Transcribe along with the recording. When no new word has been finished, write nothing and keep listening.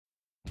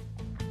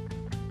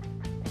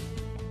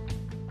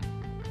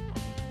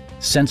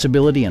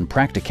Sensibility and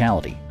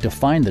practicality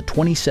define the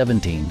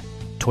 2017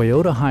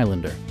 Toyota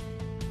Highlander.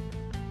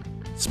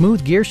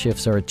 Smooth gear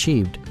shifts are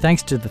achieved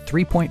thanks to the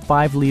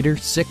 3.5-liter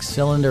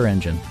six-cylinder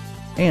engine.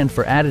 And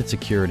for added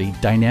security,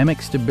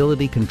 dynamic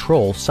stability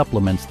control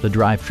supplements the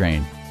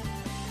drivetrain.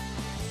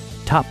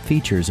 Top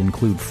features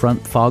include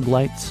front fog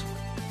lights,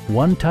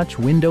 one-touch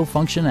window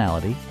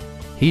functionality,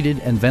 heated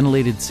and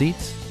ventilated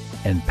seats,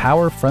 and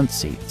power front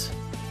seats.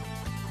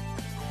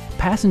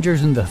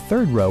 Passengers in the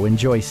third row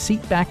enjoy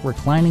seat-back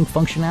reclining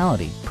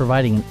functionality,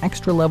 providing an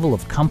extra level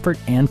of comfort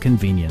and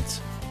convenience.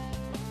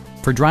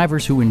 For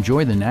drivers who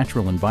enjoy the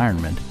natural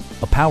environment,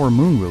 a power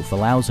moonroof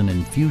allows an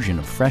infusion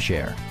of fresh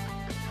air.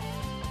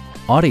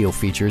 Audio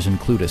features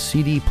include a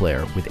CD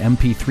player with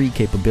MP3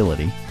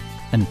 capability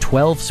and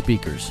 12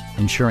 speakers,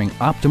 ensuring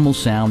optimal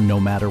sound no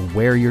matter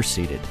where you're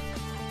seated.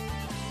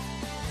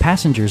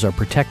 Passengers are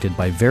protected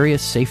by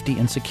various safety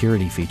and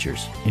security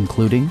features,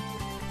 including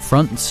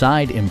front and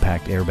side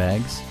impact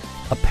airbags,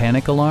 a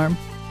panic alarm,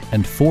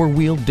 and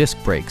four-wheel disc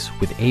brakes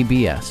with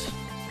ABS.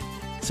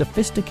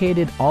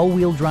 Sophisticated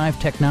all-wheel drive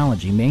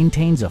technology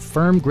maintains a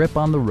firm grip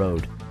on the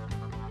road.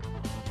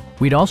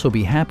 We'd also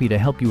be happy to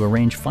help you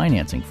arrange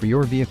financing for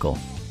your vehicle.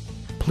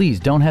 Please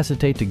don't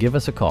hesitate to give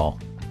us a call.